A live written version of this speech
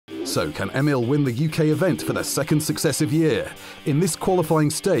So can Emil win the UK event for the second successive year? In this qualifying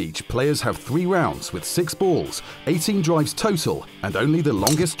stage, players have 3 rounds with 6 balls, 18 drives total, and only the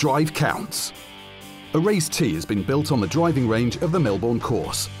longest drive counts. A raised tee has been built on the driving range of the Melbourne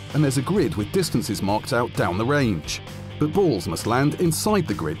course, and there's a grid with distances marked out down the range. But balls must land inside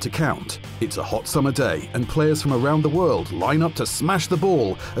the grid to count. It's a hot summer day, and players from around the world line up to smash the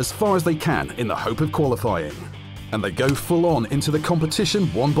ball as far as they can in the hope of qualifying. And they go full on into the competition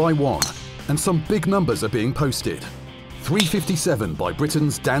one by one, and some big numbers are being posted. 357 by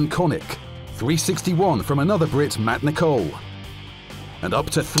Britain's Dan Connick, 361 from another Brit, Matt Nicole, and up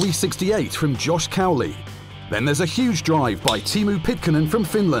to 368 from Josh Cowley. Then there's a huge drive by Teemu Pitkanen from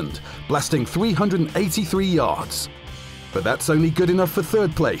Finland, blasting 383 yards. But that's only good enough for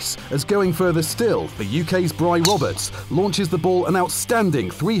third place, as going further still, the UK's Bry Roberts launches the ball an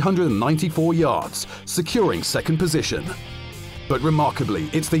outstanding 394 yards, securing second position. But remarkably,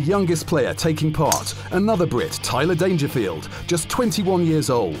 it's the youngest player taking part, another Brit, Tyler Dangerfield, just 21 years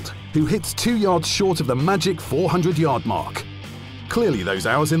old, who hits 2 yards short of the magic 400-yard mark. Clearly those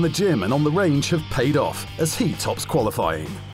hours in the gym and on the range have paid off, as he tops qualifying.